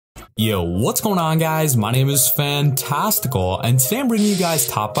Yo, what's going on guys? My name is Fantastical and today I'm bringing you guys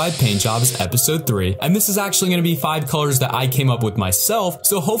Top 5 Paint Jobs episode 3, and this is actually going to be 5 colors that I came up with myself,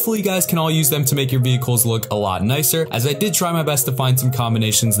 so hopefully you guys can all use them to make your vehicles look a lot nicer, as I did try my best to find some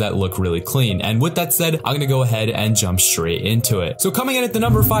combinations that look really clean. And with that said, I'm going to go ahead and jump straight into it. So coming in at the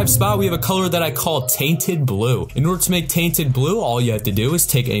number 5 spot, we have a color that I call Tainted Blue. In order to make Tainted Blue, all you have to do is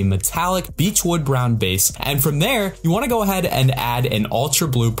take a metallic beechwood brown base, and from there you want to go ahead and add an ultra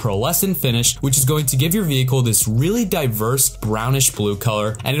blue pearlescent finish, which is going to give your vehicle this really diverse brownish blue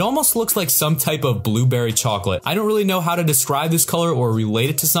color, and it almost looks like some type of blueberry chocolate. I don't really know how to describe this color or relate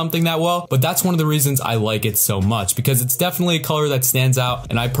it to something that well, but that's one of the reasons I like it so much, because it's definitely a color that stands out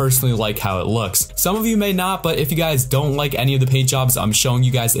and I personally like how it looks. Some of you may not, but if you guys don't like any of the paint jobs I'm showing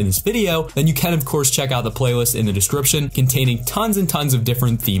you guys in this video, then you can of course check out the playlist in the description containing tons and tons of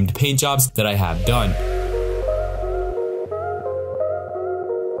different themed paint jobs that I have done.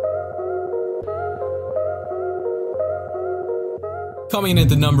 Coming in at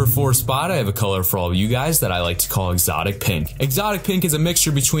the number 4 spot, I have a color for all of you guys that I like to call Exotic Pink. Exotic Pink is a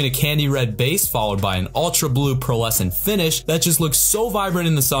mixture between a candy red base followed by an ultra blue pearlescent finish that just looks so vibrant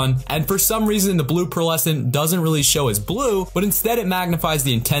in the sun, and for some reason the blue pearlescent doesn't really show as blue, but instead it magnifies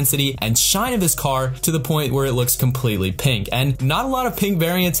the intensity and shine of this car to the point where it looks completely pink. And not a lot of pink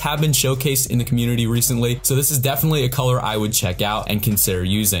variants have been showcased in the community recently, so this is definitely a color I would check out and consider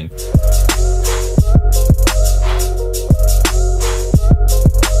using.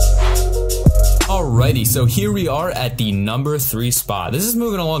 Alrighty, so here we are at the number 3 spot. This is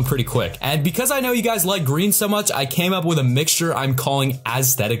moving along pretty quick, and because I know you guys like green so much, I came up with a mixture I'm calling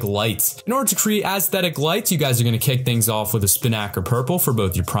Aesthetic Lights. In order to create Aesthetic Lights, you guys are going to kick things off with a Spinnaker Purple for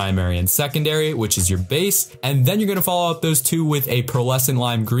both your primary and secondary, which is your base, and then you're going to follow up those two with a Pearlescent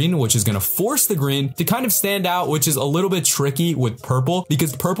Lime Green, which is going to force the green to kind of stand out, which is a little bit tricky with purple,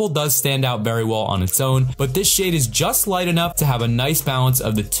 because purple does stand out very well on its own, but this shade is just light enough to have a nice balance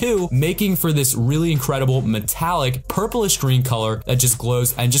of the two, making for this really incredible metallic purplish green color that just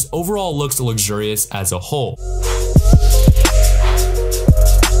glows and just overall looks luxurious as a whole.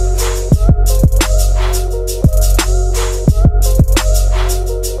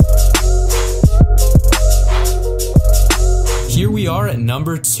 Here we are at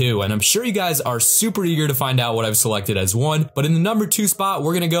number 2, and I'm sure you guys are super eager to find out what I've selected as 1, but in the number 2 spot,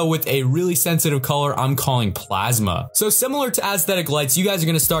 we're gonna go with a really sensitive color I'm calling Plasma. So similar to Aesthetic Lights, you guys are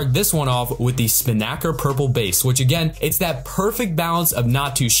gonna start this one off with the Spinnaker Purple base, which again, it's that perfect balance of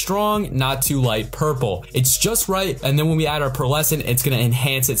not too strong, not too light purple. It's just right, and then when we add our pearlescent, it's gonna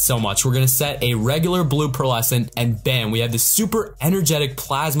enhance it so much. We're gonna set a regular blue pearlescent, and bam, we have this super energetic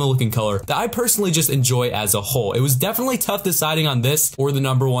plasma looking color that I personally just enjoy as a whole. It was definitely tough deciding on this or the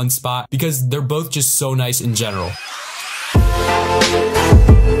number 1 spot because they're both just so nice in general.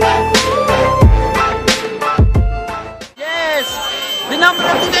 Yes! The number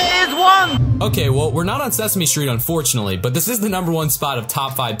of the day is 1! Okay, well, we're not on Sesame Street, unfortunately, but this is the number 1 spot of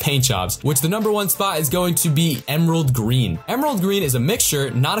Top 5 Paint Jobs, which the number 1 spot is going to be Emerald Green. Emerald Green is a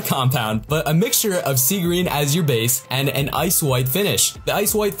mixture, not a compound, but a mixture of sea green as your base and an ice white finish. The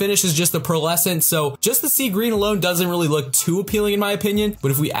ice white finish is just a pearlescent, so just the sea green alone doesn't really look too appealing in my opinion,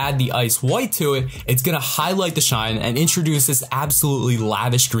 but if we add the ice white to it, it's gonna highlight the shine and introduce this absolutely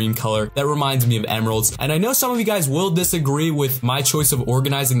lavish green color that reminds me of emeralds. And I know some of you guys will disagree with my choice of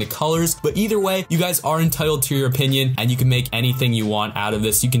organizing the colors, but either way, you guys are entitled to your opinion and you can make anything you want out of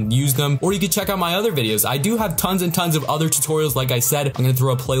this. You can use them, or you can check out my other videos. I do have tons and tons of other tutorials. Like I said, I'm going to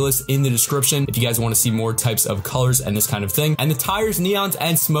throw a playlist in the description if you guys want to see more types of colors and this kind of thing. And the tires, neons,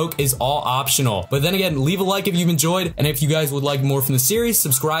 and smoke is all optional. But then again, leave a like if you've enjoyed, and if you guys would like more from the series,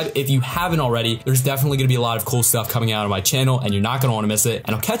 subscribe if you haven't already. There's definitely going to be a lot of cool stuff coming out on my channel and you're not going to want to miss it.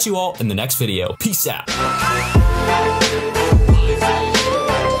 And I'll catch you all in the next video. Peace out.